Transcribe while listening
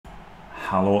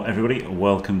Hello everybody,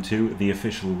 welcome to the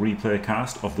official replay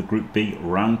cast of the Group B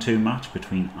Round 2 match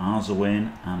between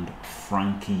Arzowane and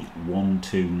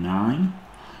Franki129.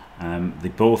 They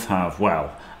both have,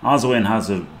 well, Arzowane has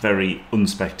a very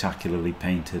unspectacularly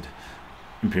painted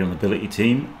Imperial Nobility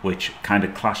team, which kind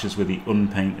of clashes with the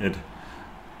unpainted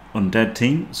Undead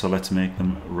team, so let's make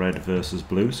them red versus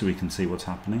blue so we can see what's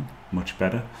happening. Much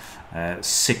better.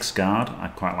 6 guard, I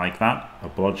quite like that. A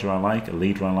blodger I like, a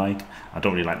leader I like. I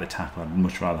don't really like the tackle, I'd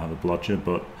much rather have a blodger,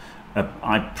 but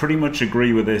I pretty much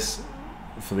agree with this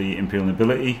for the Imperial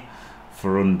Nobility.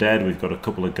 For Undead, we've got a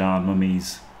couple of guard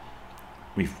mummies.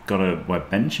 We're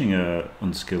benching a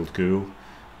unskilled ghoul,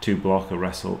 2 block, a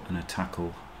wrestle, and a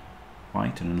tackle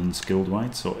white and an unskilled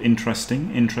white. So interesting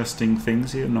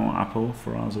things here. No Apo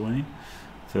for Arzowane.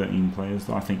 13 players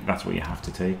though. I think that's what you have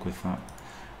to take with that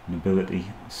nobility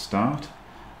start.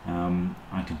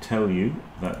 I can tell you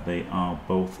that they are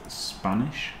both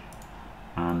Spanish,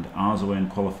 and Arzowane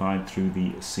qualified through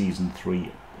the Season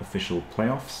 3 official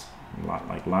playoffs,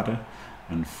 like ladder,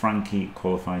 and Franki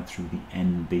qualified through the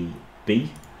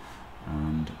NBB.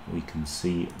 And we can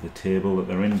see the table that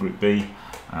they're in, Group B,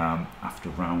 after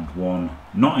round 1,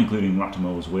 not including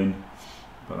Ratamo's win,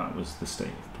 but that was the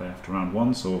state of play after round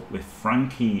 1. So if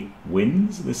Franki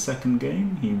wins this second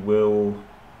game, he will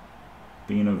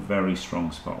be in a very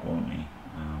strong spot, won't he?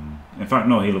 In fact,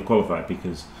 no, he'll have qualified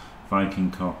because Viking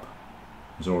Cop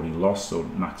has already lost, so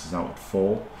it maxes out at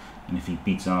 4. And if he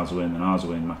beats Arzowane, then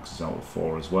Arzowane maxes out at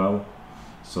 4 as well.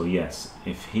 So yes,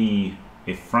 if Franki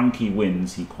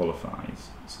wins, he qualifies.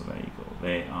 So there you go.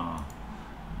 They are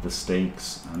the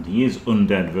stakes. And he is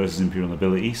Undead versus Imperial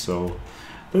Nobility, so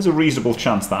there's a reasonable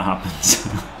chance that happens.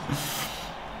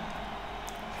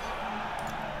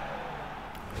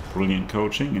 Brilliant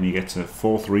coaching, and he gets a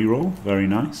 4th reroll. Very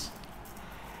nice.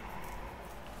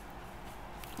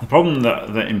 The problem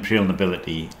that the Imperial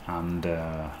Nobility and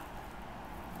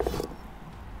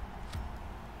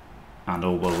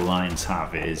Old World Alliance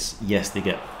have is, yes, they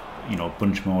get, you know, a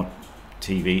bunch more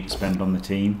TV to spend on the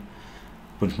team,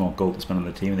 a bunch more gold to spend on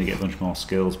the team, and they get a bunch more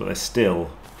skills, but they're still,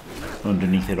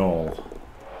 underneath it all,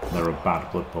 they're a bad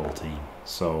Blood Bowl team.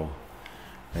 So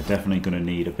they're definitely going to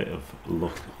need a bit of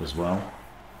luck as well.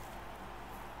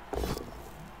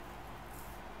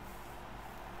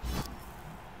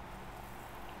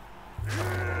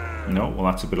 No, well,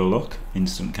 that's a bit of luck.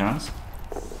 Instant cast.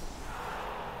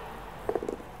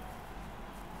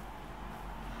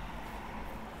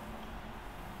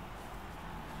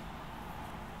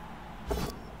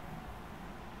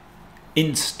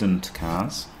 Instant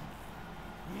cars.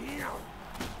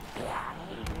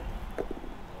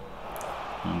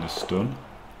 And a stun.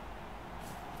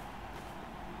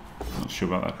 Not sure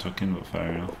about that tuck-in, but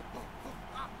fair enough.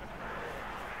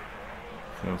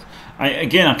 I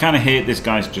kind of hate this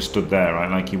guy's just stood there, right?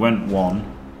 Like, he went 1,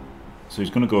 so he's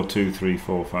going to go 2, 3,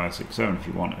 4, 5, 6, 7 if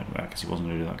he wanted. I guess he wasn't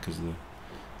going to do that because of the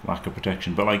lack of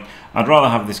protection. But like, I'd rather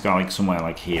have this guy like somewhere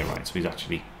like here, right? So he's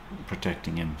actually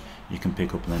protecting him. You can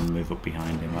pick up and then move up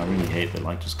behind him. I really hate that,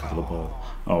 like, just couple the ball.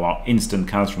 Oh wow, instant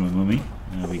cards from a mummy.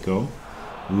 There we go.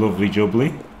 Lovely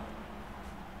jubbly.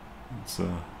 It's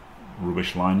a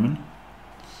rubbish lineman.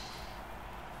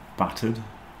 Battered.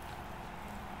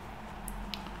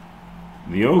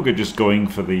 The ogre just going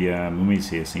for the mummies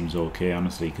here seems okay,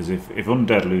 honestly, because if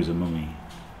Undead lose a mummy,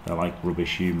 they're like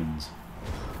rubbish humans,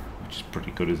 which is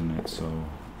pretty good, isn't it? So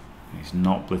he's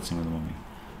not blitzing with a mummy.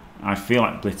 I feel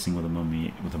like blitzing with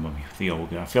the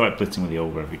ogre. I feel like blitzing with the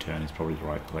ogre every turn is probably the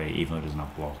right play, even though it doesn't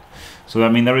have block. So I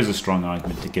mean, there is a strong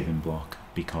argument to give him block,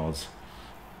 because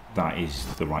that is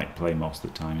the right play most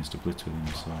of the time, is to blitz with him.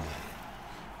 So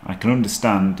I can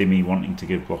understand Dimmy wanting to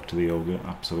give block to the ogre,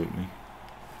 absolutely.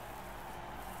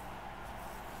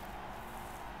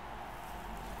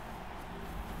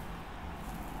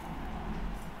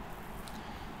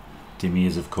 Dimmy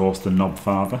is, of course, the knob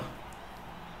father.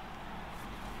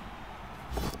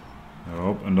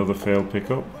 Oh, another failed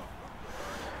pickup.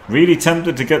 Really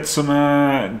tempted to get some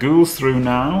ghouls through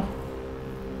now.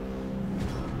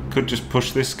 Could just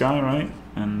push this guy, right,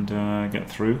 and get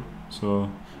through.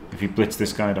 So if he blitzed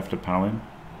this guy, I'd have to power him.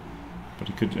 But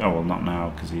he could. Oh well, not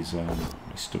now because he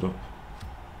stood up.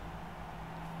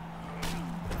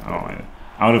 Oh,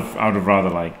 I would have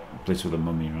rather like blitz with a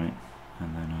mummy, right,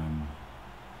 and then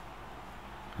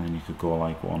you could go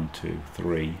like 1, 2,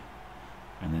 3,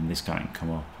 and then this guy can come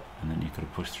up. And then you could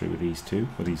have pushed through with these two,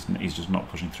 but he's just not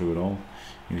pushing through at all.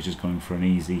 He was just going for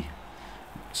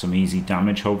some easy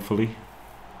damage, hopefully,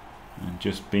 and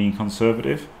just being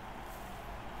conservative.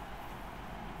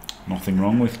 Nothing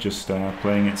wrong with just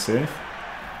playing it safe.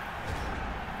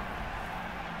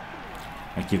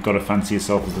 Like, you've got to fancy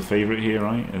yourself as the favourite here,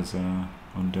 right? As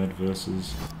undead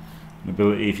versus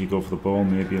nobility. If you go for the ball,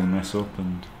 maybe you'll mess up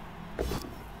and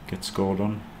get scored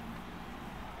on.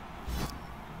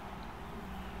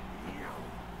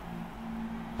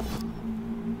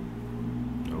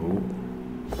 Oh.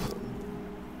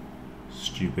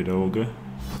 Stupid ogre.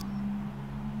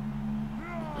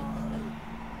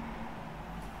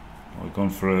 Oh, we've gone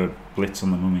for a blitz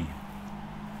on the mummy.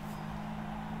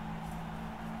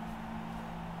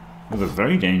 There's a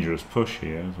very dangerous push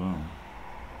here as well.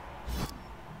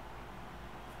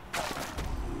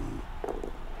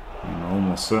 I'm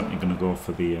almost certainly going to go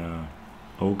for the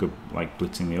ogre, like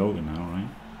blitzing the ogre now, right?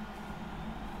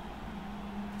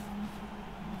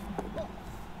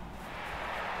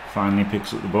 Finally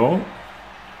picks up the ball.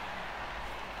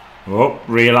 Oh,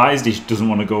 realised he doesn't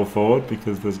want to go forward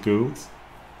because there's ghouls.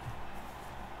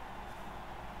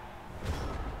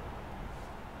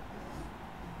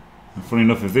 And funny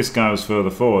enough, if this guy was further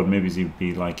forward, maybe he'd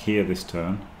be like here this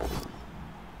turn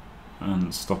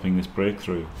and stopping this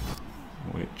breakthrough,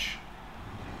 which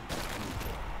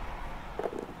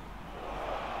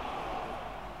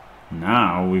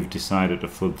now we've decided to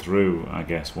flood through, I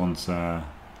guess, once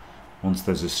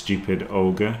there's a stupid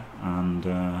ogre and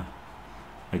a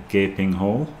gaping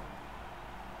hole.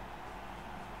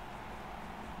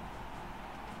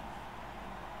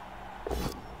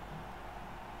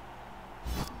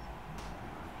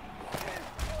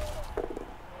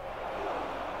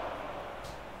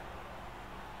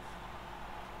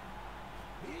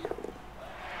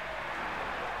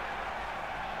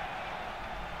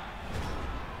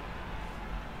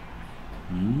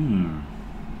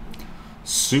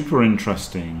 Super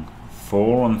interesting.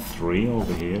 4 on 3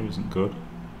 over here isn't good.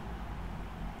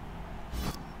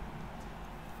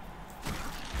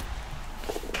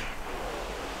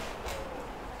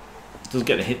 Does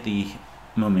get to hit the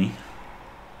mummy.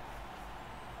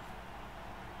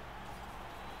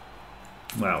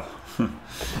 Well,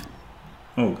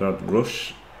 oh god,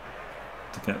 rush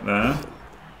to get there.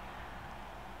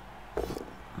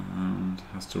 And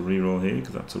has to reroll here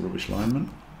because that's a rubbish lineman.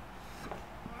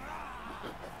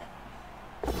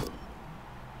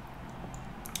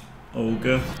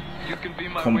 Ogre,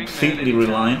 completely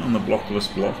reliant on the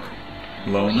blockless block.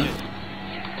 Loner.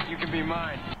 You can be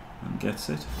mine. And gets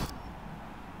it.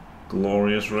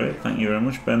 Glorious raid. Thank you very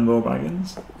much, Benbow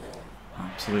Baggins.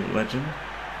 Absolute legend.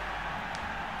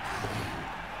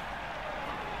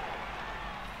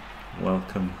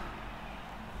 Welcome,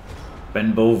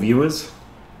 Benbow viewers,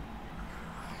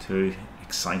 to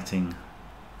exciting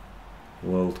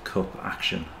World Cup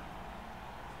action.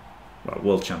 Well,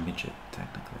 World Championship,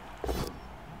 technically.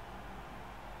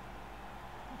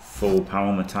 Full power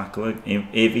on the tackler.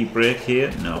 AV break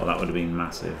here? No, that would have been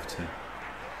massive to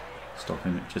stop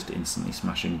him just instantly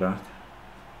smashing back.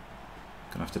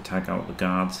 Gonna have to tag out the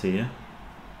guards here.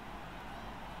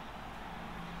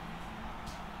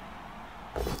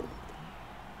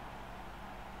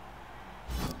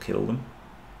 Kill them.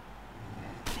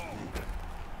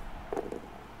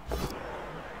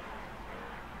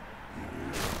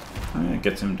 Oh, yeah,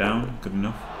 gets him down. Good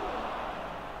enough.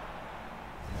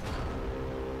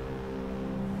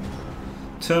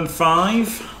 Turn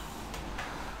 5.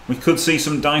 We could see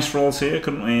some dice rolls here,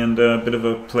 couldn't we? And a bit of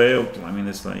a play up. I mean,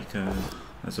 there's like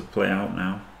there's a play out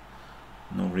now.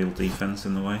 No real defense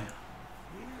in the way.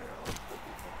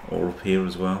 Or up here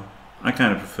as well. I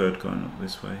kind of preferred going up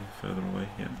this way, further away.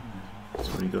 Yeah, that's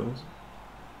where he goes.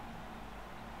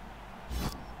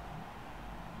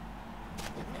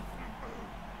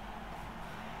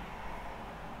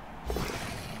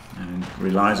 And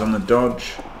relies on the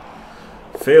dodge.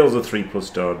 Fails a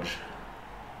 3+ dodge.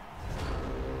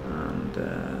 And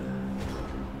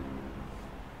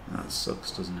that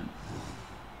sucks, doesn't it?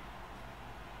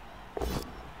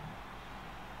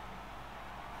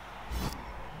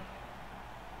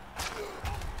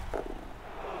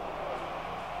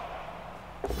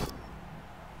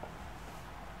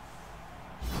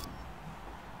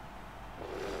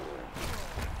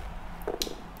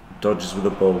 Dodges with a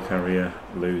bowl carrier,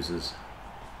 loses.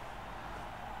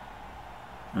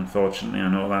 Unfortunately, I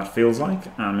know what that feels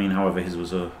like. I mean, however, his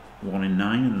was a 1 in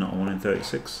 9 and not a 1 in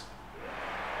 36.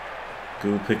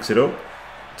 Ghoul picks it up.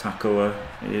 Tackler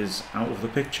is out of the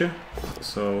picture.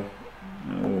 So,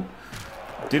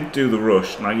 did do the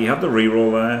rush. Like, he had the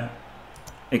reroll there.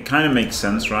 It kind of makes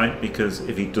sense, right? Because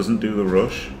if he doesn't do the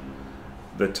rush,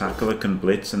 the tackler can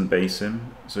blitz and base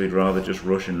him. So he'd rather just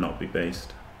rush and not be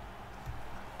based.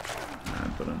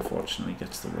 But unfortunately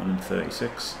gets the 1 in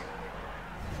 36.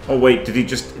 Oh wait, did he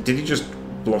just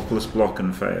blockless block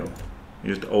and fail? He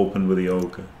just opened with the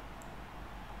ogre.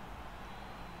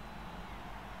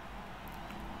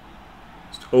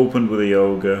 Opened with a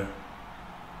ogre.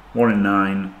 1 in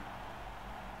 9.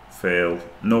 Failed.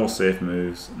 No safe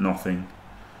moves. Nothing.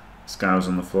 This guy was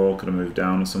on the floor. Could have moved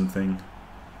down or something.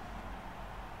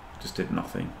 Just did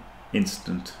nothing.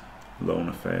 Instant.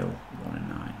 Loner fail. 1 in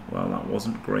 9. Well, that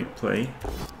wasn't great play.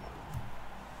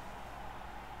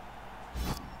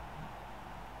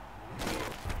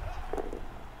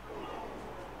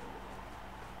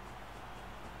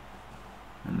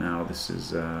 And now this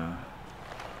is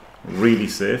really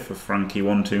safe for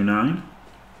Franki129.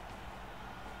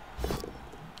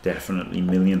 Definitely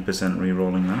 1,000,000%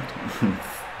 re-rolling that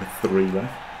with 3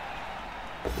 left.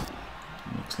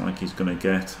 Looks like he's going to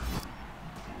get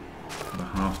the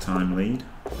half-time lead.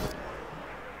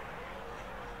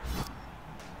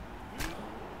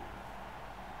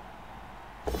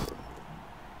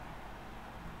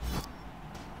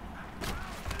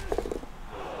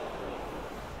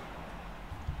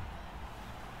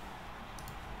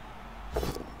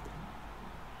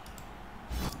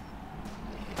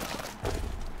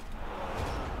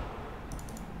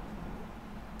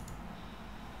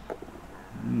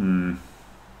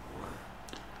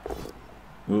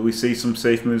 Will we see some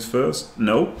safe moves first?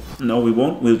 No. No, we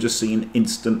won't. We'll just see an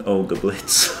instant Ogre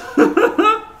Blitz.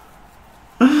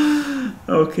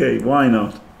 Okay, why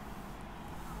not?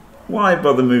 Why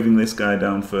bother moving this guy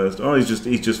down first? Oh, he's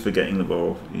just forgetting the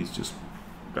ball.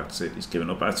 That's it. He's given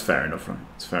up. That's fair enough, right?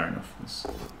 It's fair enough. This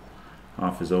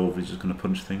half is over. He's just going to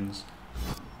punch things.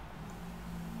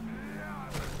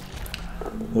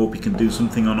 Hope he can do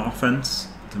something on offense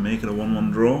to make it a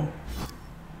 1-1 draw.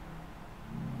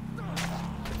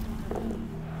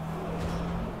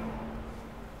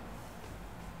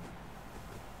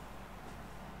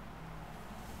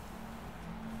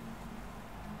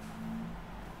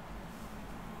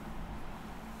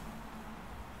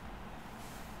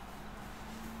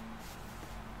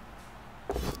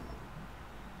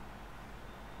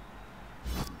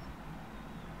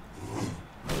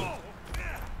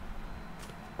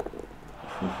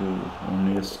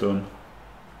 Only a stun.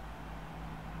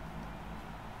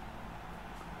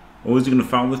 Or is he going to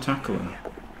foul the tackler?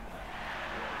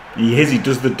 He is, he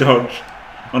does the dodge.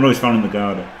 Oh no, he's fouling the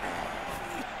guarder.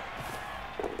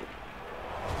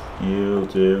 He'll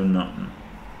do nothing.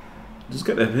 Just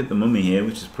get to hit the mummy here,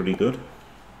 which is pretty good.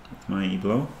 With Mighty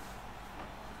Blow.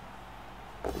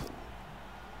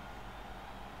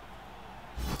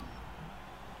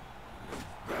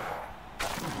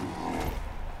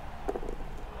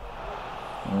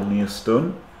 Only a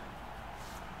stun.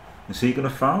 Is he going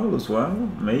to foul as well?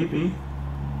 Maybe.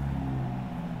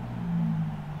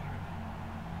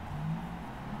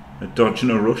 A dodge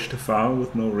and a rush to foul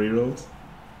with no rerolls.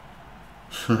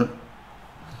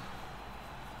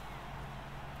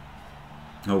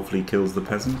 Hopefully he kills the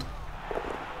peasant.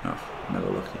 Oh, never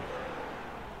lucky.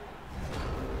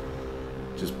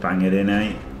 Just bang it in,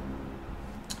 eh?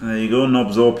 There you go,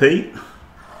 Nob's OP.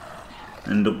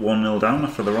 End up 1-0 down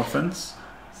after their offense.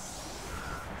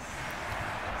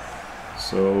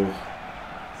 So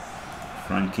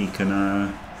Frankie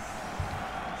can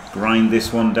grind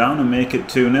this one down and make it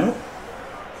 2-0.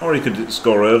 Or he could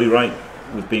score early, right?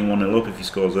 With being 1-0 up, if he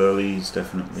scores early, he's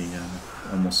definitely,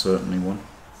 almost certainly won.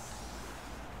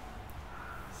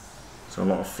 So a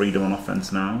lot of freedom on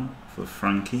offense now for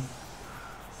Frankie.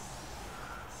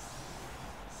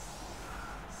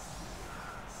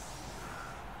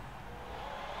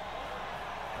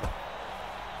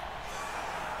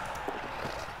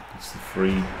 It's the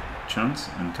free chance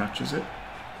and catches it.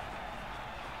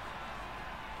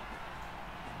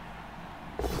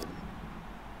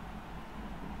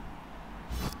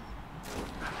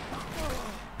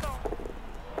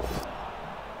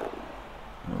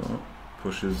 Oh,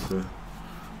 pushes the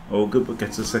ogre but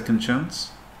gets a second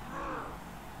chance.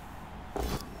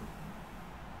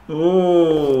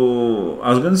 Oh, I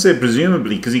was going to say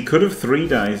presumably, because he could have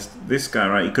 3-diced this guy,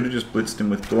 right? He could have just blitzed him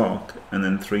with block and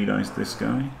then 3-diced this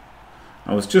guy.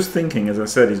 I was just thinking, as I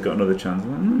said, he's got another chance.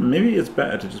 Maybe it's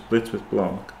better to just blitz with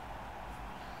block.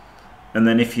 And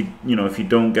then if you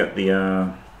don't get the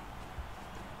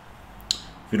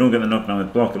knockdown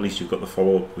with block, at least you've got the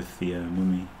follow up with the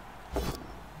mummy.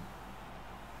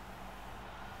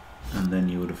 And then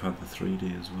you would have had the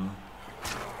 3D as well.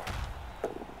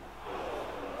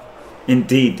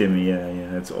 Indeed, Dimmy,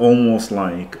 yeah. It's almost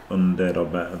like undead or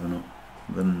better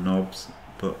than Knobs,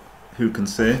 but who can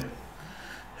say?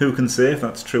 Who can say if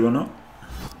that's true or not?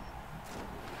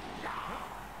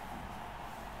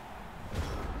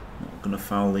 Not gonna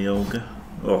foul the ogre.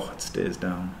 Oh, it stays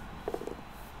down.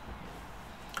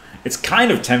 It's kind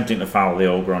of tempting to foul the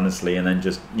ogre, honestly, and then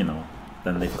just,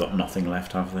 then they've got nothing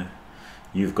left, have they?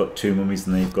 You've got 2 mummies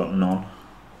and they've got none.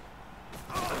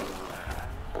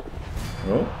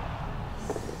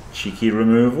 Cheeky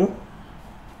removal.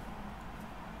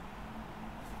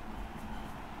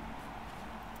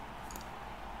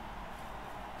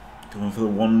 Going for the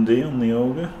 1D on the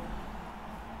ogre.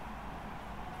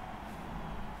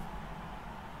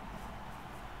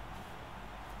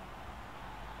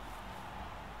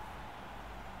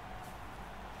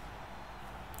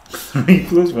 Three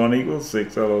plus 1 equals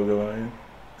 6. I'll ogre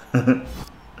lion.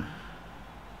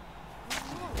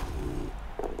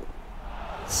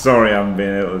 Sorry, I haven't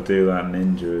been able to do that.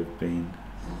 Ninja.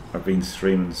 I've been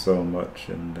streaming so much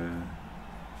and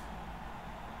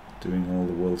doing all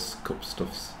the World Cup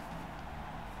stuffs.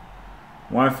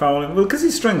 Why foul him? Well, because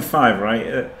he's strength 5, right?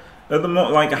 At the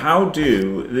like, how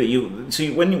do that you see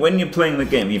when you're playing the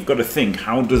game, you've got to think,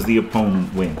 how does the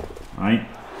opponent win, right?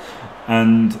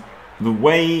 And the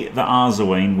way that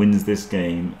Arzowane wins this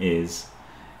game is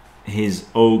his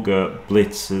ogre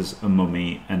blitzes a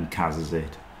mummy and Kazes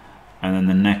it, and then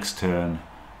the next turn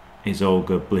his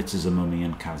ogre blitzes a mummy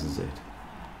and Kazes it.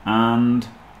 And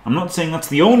I'm not saying that's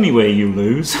the only way you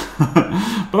lose,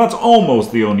 but that's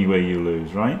almost the only way you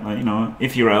lose, right? Like, you know,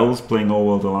 if your L's playing All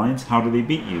World Alliance, how do they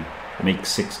beat you? Make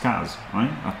 6 Kaz,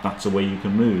 right? That's a way you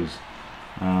can lose.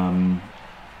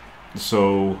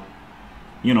 So,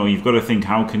 you know, you've got to think,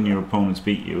 how can your opponents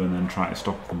beat you, and then try to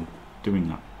stop them doing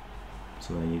that.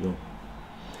 So there you go.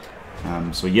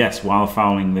 So yes, while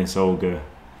fouling this ogre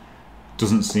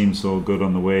doesn't seem so good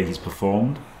on the way he's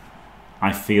performed,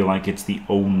 I feel like it's the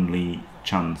only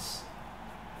chance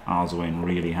Arzowane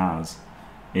really has,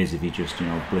 is if he just, you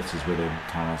know, blitzes with him,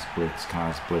 Kaz, blitz,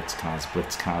 Kaz, blitz, Kaz,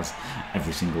 blitz, Kaz,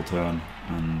 every single turn.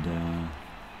 And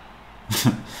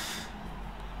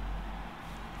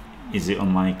is it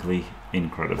unlikely?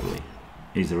 Incredibly.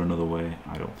 Is there another way?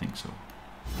 I don't think so.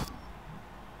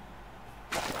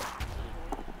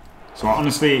 So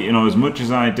honestly, you know, as much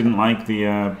as I didn't like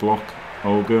the block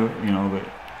ogre, you know,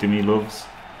 that Dimmy loves,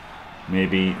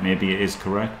 maybe it is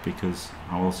correct, because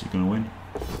how else are you going to win?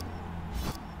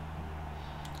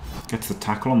 Gets the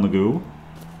tackle on the ghoul.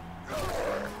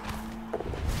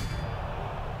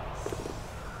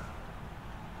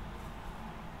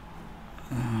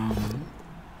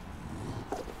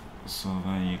 So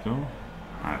there you go.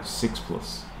 6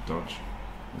 plus dodge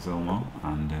Zilmo,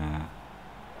 and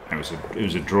it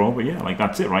was a draw, but yeah, like,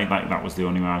 that's it, right? Like, that was the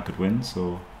only way I could win,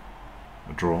 so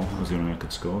a draw was the only way I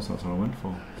could score, so that's what I went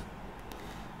for.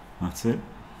 That's it.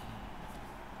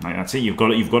 Like, that's it. You've got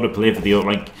to play for the,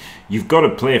 like, you've got to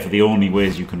play for the only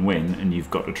ways you can win, and you've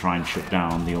got to try and shut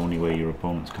down the only way your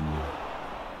opponents can win.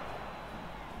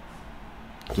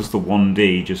 Just the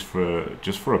 1D, just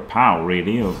for a POW,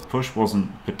 really. The push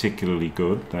wasn't particularly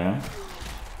good there,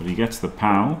 but he gets the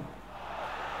POW.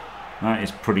 That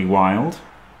is pretty wild.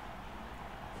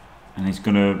 And he's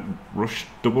gonna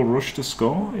double rush to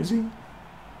score, is he?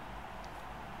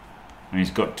 And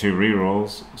he's got 2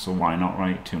 rerolls, so why not,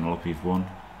 right? 2-0 up, you've won.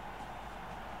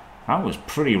 That was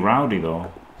pretty rowdy,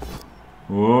 though.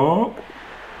 Whoa!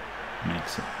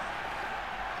 Makes it.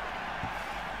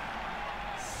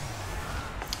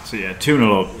 So yeah,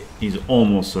 2-0 up, he's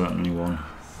almost certainly won.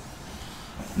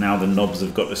 Now the knobs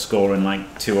have got to score in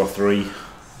like 2 or 3.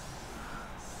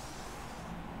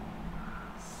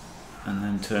 And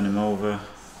then turn him over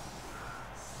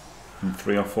in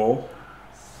 3 or 4.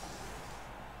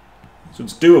 So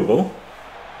it's doable.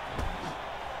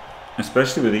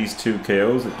 Especially with these 2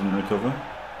 KOs that didn't recover.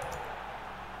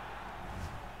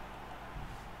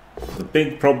 The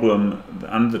big problem,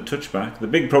 and the touchback, the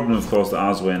big problem of course that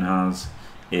Arzowane has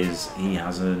is he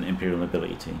has an Imperial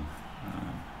Nobility team,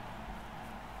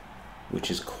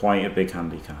 which is quite a big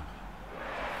handicap.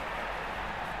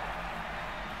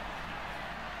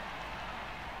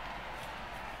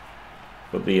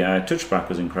 But the touchback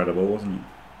was incredible, wasn't it?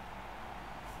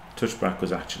 Touchback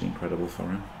was actually incredible for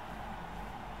him.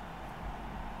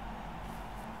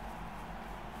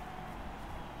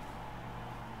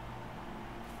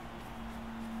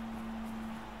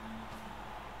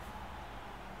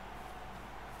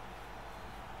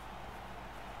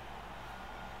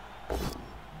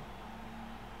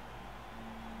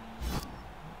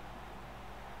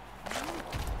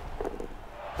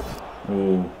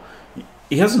 Oh,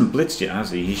 he hasn't blitzed yet,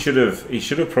 has he? He should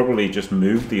have probably just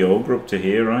moved the ogre up to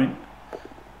here, right?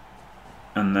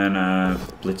 And then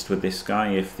blitzed with this guy.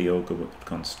 If the ogre would have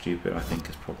gone stupid, I think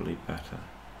is probably better.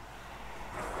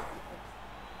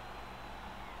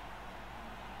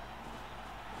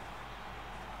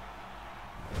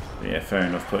 But yeah, fair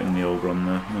enough. Putting the ogre on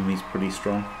the mummy's pretty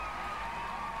strong.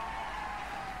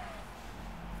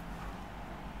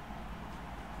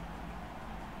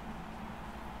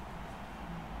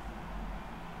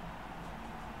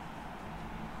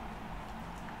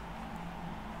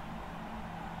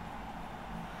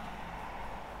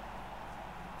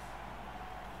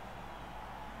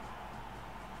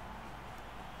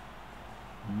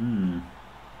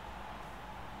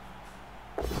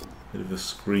 Bit of a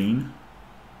screen.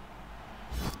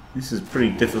 This is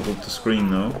pretty difficult to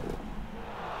screen though.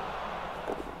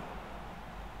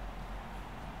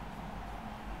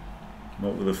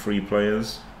 What with the free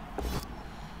players?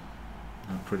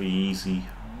 A pretty easy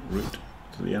route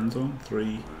to the end zone.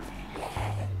 3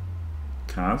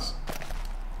 Kaz.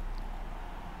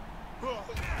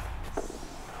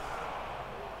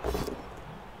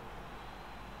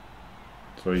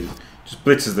 So he just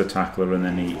blitzes the tackler and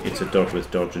then it's a dodge with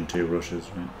dodge and 2 rushes,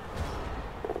 right?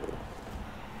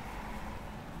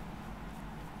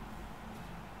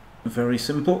 Very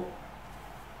simple.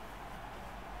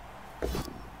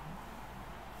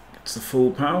 Gets the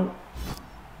full pow.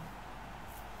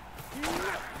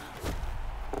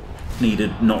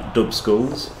 Needed not dub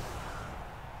skulls.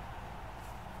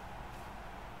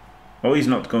 Oh, he's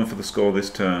not going for the score this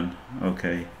turn.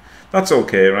 Okay. That's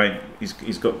okay, right?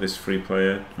 He's got this free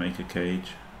player to make a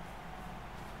cage.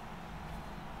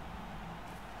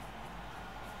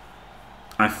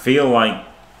 I feel like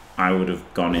I would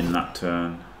have gone in that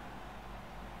turn.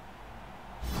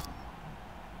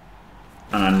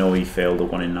 And I know he failed a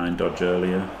 1 in 9 dodge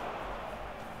earlier.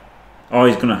 Oh,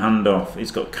 he's going to hand off.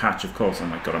 He's got catch, of course. Oh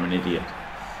my god, I'm an idiot.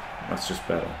 That's just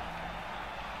better.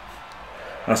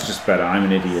 That's just better. I'm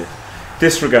an idiot.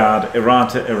 Disregard.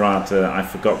 Errata, errata. I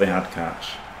forgot they had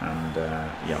catch. And,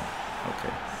 yeah.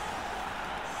 Okay.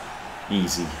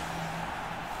 Easy.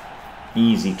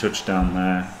 Easy touchdown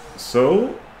there.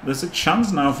 So, there's a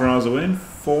chance now for Arzowane.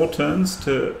 4 turns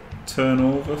to turn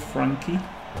over Frankie.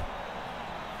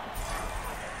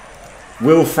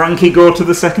 Will Frankie go to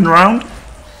the second round?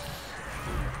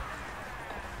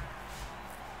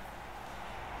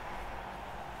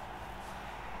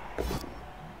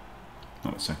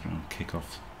 Not the second round,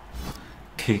 kickoff.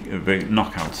 The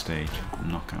knockout stage.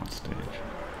 Knockout stage.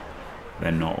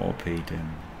 They're not OP'd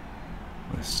in.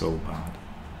 They're so bad.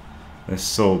 They're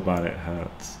so bad it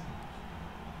hurts.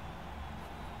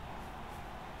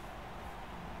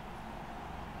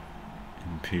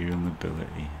 Imperial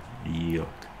Nobility.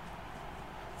 Yuck.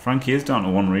 Frankie is down to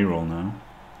 1 reroll now.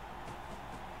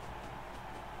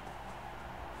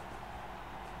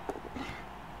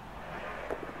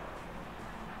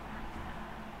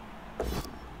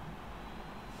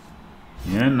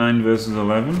 Yeah, 9 versus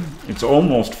 11. It's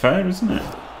almost fair, isn't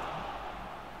it?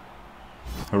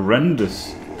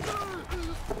 Horrendous.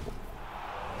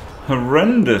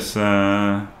 Horrendous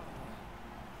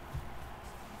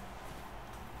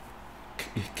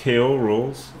KO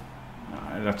rolls.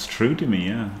 That's true to me,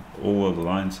 yeah. All of the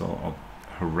lines are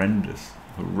horrendous.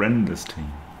 Horrendous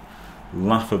team.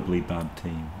 Laughably bad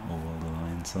team. All of the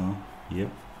lines are. Yep.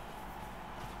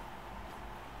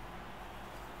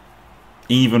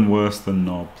 Even worse than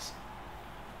knobs.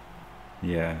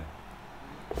 Yeah.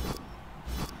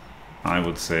 I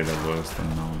would say they're worse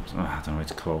than knobs. Oh, I don't know,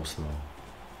 it's close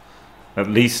though. At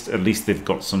least they've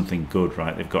got something good,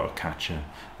 right? They've got a catcher.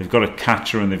 They've got a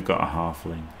catcher and they've got a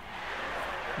halfling.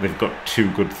 They've got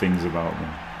 2 good things about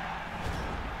them.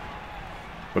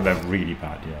 But they're really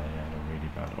bad, yeah, they're really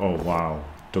bad. Oh wow.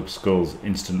 Dub Skulls,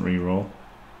 instant reroll.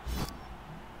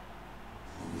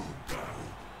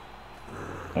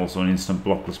 Also an instant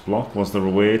blockless block. Was there a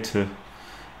way to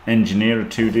engineer a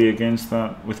 2D against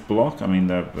that with block? I mean,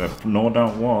 there no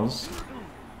doubt was.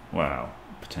 Well,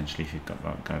 potentially if you've got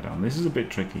that guy down. This is a bit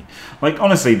tricky. Like,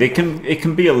 honestly, it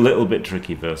can be a little bit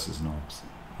tricky versus knobs.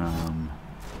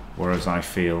 Whereas I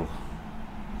feel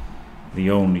the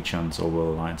only chance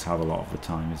Overworld Alliance have a lot of the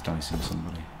time is dicing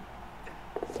somebody.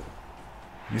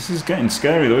 This is getting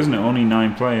scary though, isn't it? Only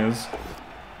 9 players.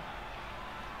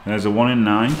 There's a 1 in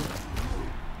 9.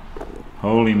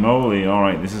 Holy moly,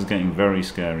 alright, this is getting very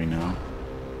scary now.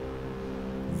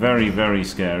 Very, very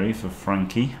scary for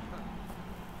Frankie.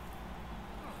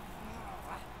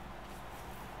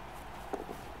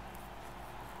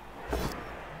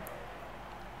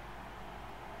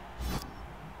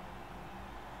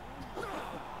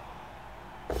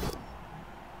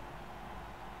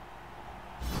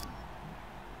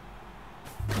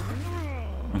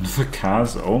 Another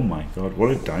Kaz, oh my god,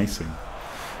 what a dicing.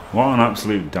 What an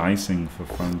absolute dicing for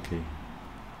Frankie.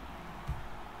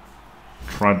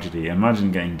 Tragedy.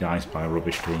 Imagine getting diced by a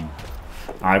rubbish team.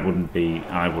 That wouldn't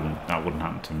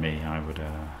happen to me. I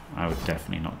would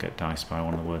definitely not get diced by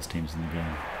one of the worst teams in the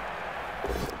game.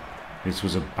 This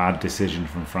was a bad decision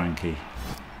from Frankie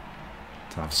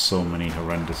to have so many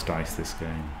horrendous dice this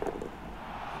game.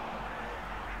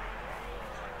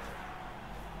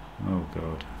 Oh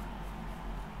god.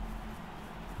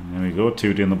 And there we go,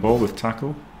 2D on the ball with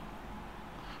tackle.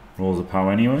 Rolls a pow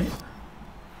anyway.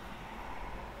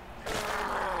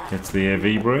 Gets the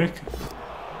AV break.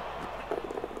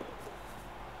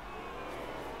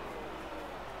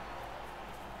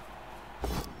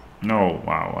 Oh,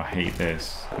 wow, I hate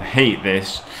this. I hate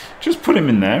this. Just put him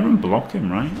in there and block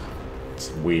him, right?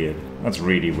 It's weird. That's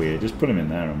really weird. Just put him in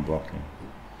there and block him.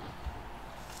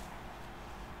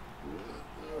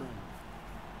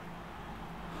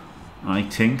 I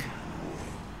think.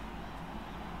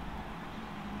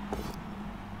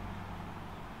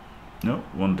 No,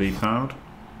 one depowered.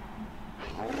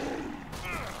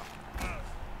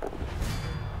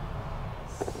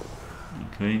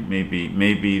 Okay,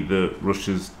 maybe the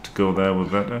rushes to go there were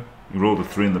better. He rolled a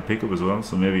 3 in the pickup as well,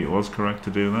 so maybe it was correct to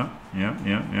do that.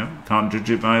 Yeah. Can't judge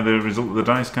it by the result of the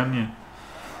dice, can you?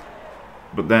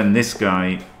 But then this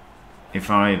guy,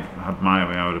 if I had my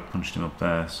way, I would have punched him up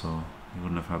there, so he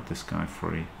wouldn't have had this guy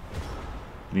free.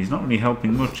 But he's not really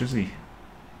helping much, is he?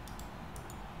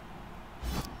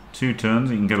 2 turns,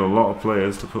 you can get a lot of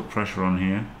players to put pressure on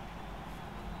here.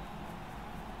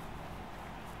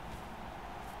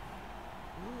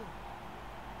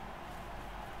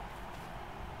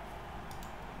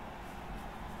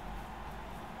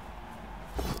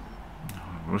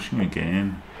 Rushing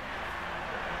again.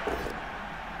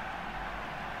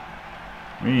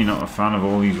 Really not a fan of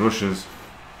all these rushes.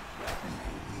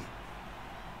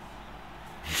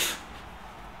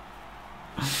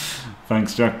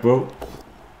 Thanks, Jack Bull.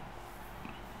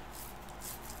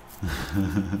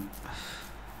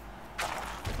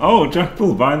 Oh, Jack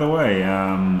Bull, by the way,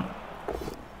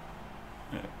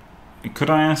 could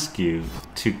I ask you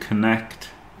to connect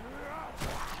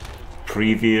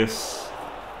previous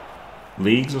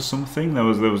leagues or something? There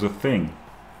was a thing.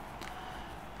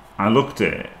 I looked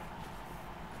at it.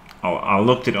 I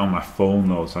looked at it on my phone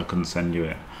though, so I couldn't send you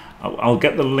it. I'll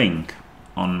get the link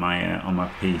on my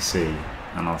PC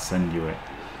and I'll send you it.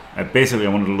 Basically, I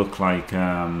wanted to look like.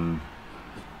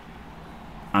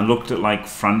 I looked at like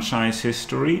franchise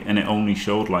history, and it only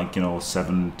showed like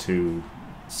 7 to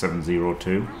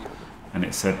 702, and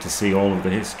it said to see all of the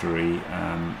history,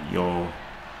 your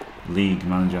league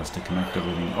manager has to connect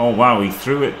everything. Oh wow, he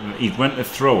threw it. He went to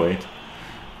throw it,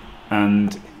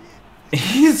 and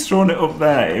he's thrown it up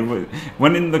there. It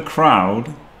went in the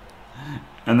crowd,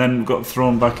 and then got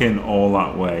thrown back in all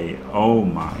that way. Oh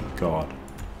my god,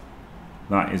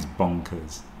 that is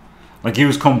bonkers. Like, he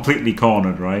was completely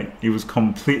cornered, right? He was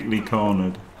completely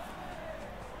cornered.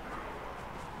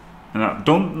 And I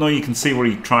don't know you can see where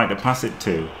he tried to pass it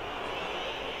to.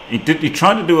 He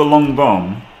tried to do a long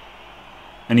bomb,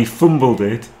 and he fumbled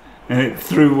it, and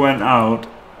it went out,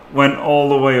 went all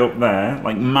the way up there,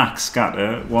 like max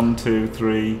scatter. 1, 2,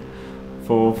 3,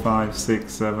 4, 5,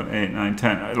 6, 7, 8, 9,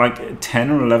 10. Like 10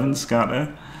 or 11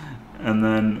 scatter, and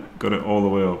then got it all the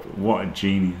way up. What a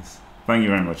genius. Thank you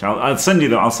very much. I'll send you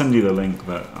the link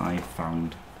that I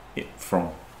found it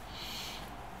from.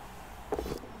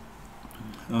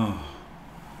 Oh,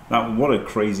 what a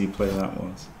crazy play that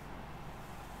was.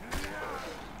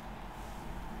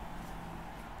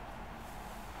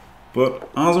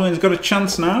 But Arzowane's got a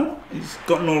chance now. He's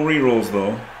got no rerolls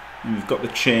though. And we've got the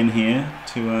chain here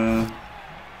to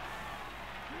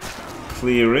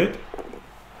clear it.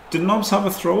 Did Knobs have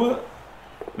a thrower?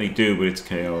 They do, but it's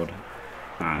KO'd.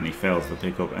 And he fails the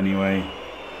pickup anyway.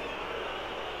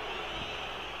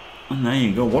 And there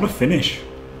you go, what a finish.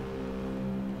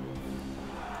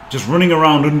 Just running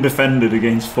around undefended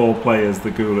against 4 players, the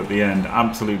ghoul at the end.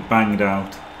 Absolute banged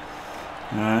out.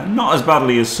 Not as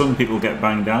badly as some people get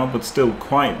banged out, but still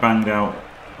quite banged out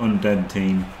undead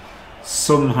team.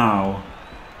 Somehow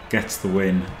gets the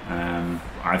win.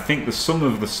 I think the sum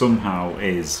of the somehow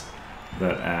is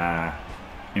that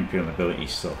Imperial Nobility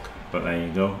suck. But there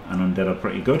you go, and Undead are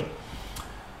pretty good.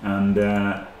 And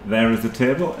there is the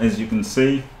table. As you can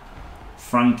see,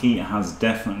 Frankie has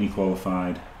definitely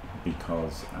qualified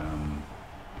because,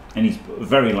 and he's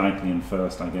very likely in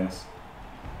first, I guess.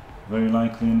 Very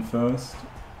likely in first?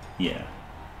 Yeah,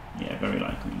 very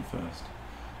likely in first.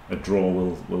 A draw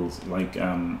will like,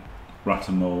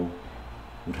 Ratamo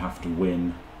would have to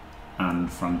win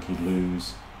and Frankie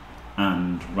lose,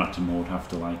 and Ratamo would have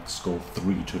to like score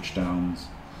 3 touchdowns.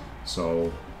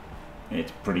 So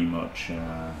it's pretty much,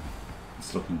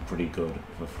 it's looking pretty good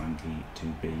for Frankie to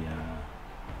be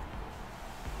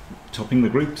topping the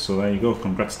group. So there you go,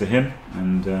 congrats to him,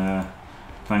 and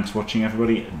thanks for watching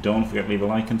everybody. Don't forget to leave a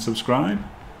like and subscribe,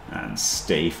 and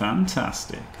stay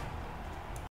fantastic.